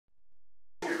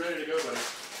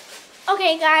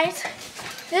Okay guys,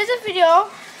 this is a video.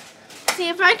 See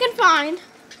if I can find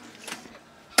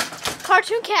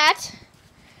Cartoon Cat.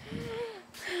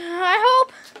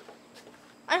 I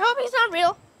hope he's not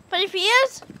real. But if he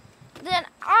is, then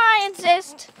I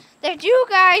insist that you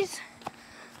guys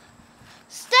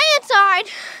stay inside.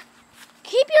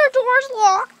 Keep your doors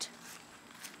locked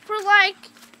for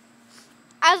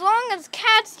as long as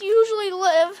cats usually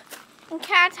live. And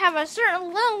cats have a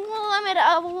certain limit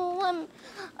of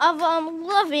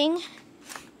living.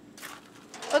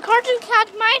 But Cartoon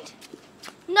Cat might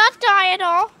not die at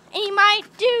all, and he might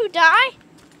die.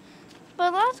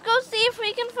 But let's go see if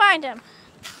we can find him.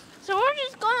 So we're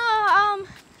just gonna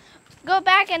go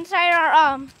back inside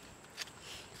our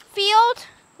field,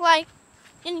 yeah,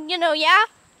 and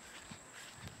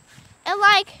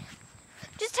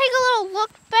just take a little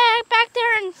look back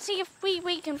there and see if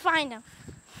we can find him.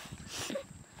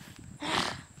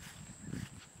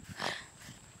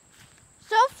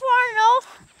 So far, no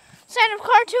sign of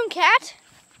Cartoon Cat.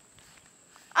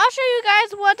 I'll show you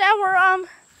guys what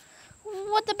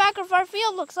the back of our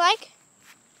field looks like.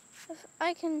 If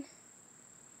I can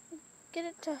get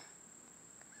it to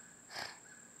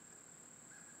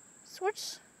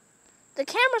switch the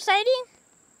camera sighting.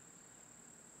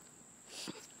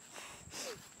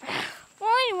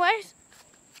 Well, anyways.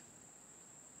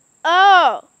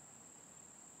 Oh.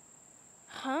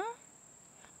 Huh?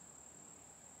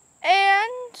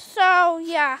 And so,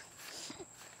 yeah.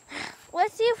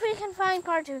 Let's see if we can find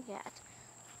Cartoon Cat.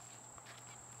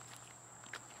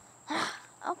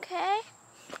 Okay.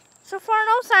 So far,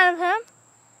 no sign of him.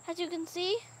 As you can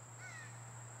see,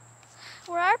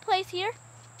 we're at our place here.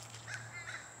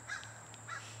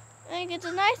 And it's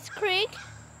a nice creek.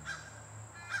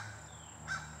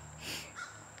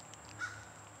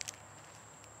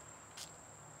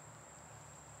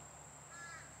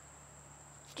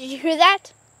 Did you hear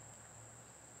that?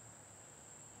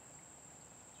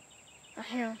 I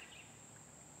hear him.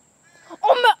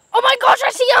 Oh my gosh,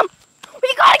 I see him!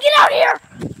 We gotta get out here!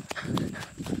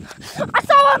 I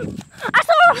saw him!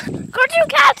 Cartoon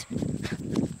Cat!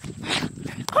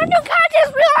 Cartoon Cat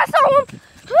is real! I saw him!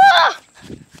 Ah!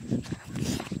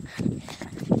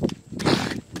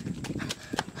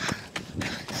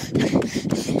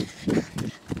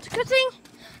 It's a good thing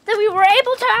that we were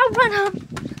able to outrun him.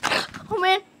 Oh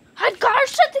man, I gotta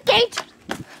shut the gate!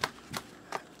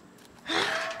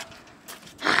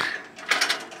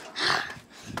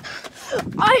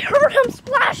 I heard him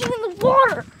splashing in the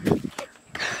water.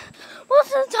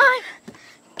 Most of the time,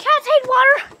 cats hate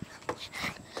water,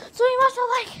 so he must have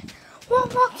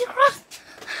walked across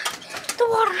the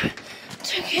water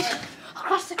to get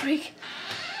across the creek.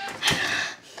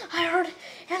 I heard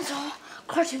and saw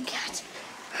Cartoon Cat.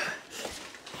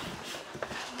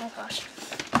 Oh my gosh.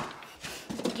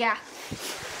 Yeah.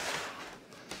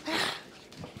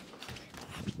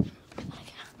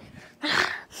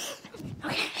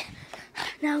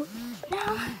 Now,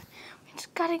 we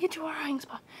just gotta get to our hiding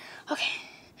spot. Okay,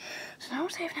 so now we're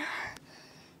safe now.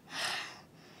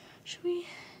 Should we?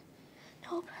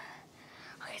 Nope.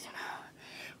 Okay, so now.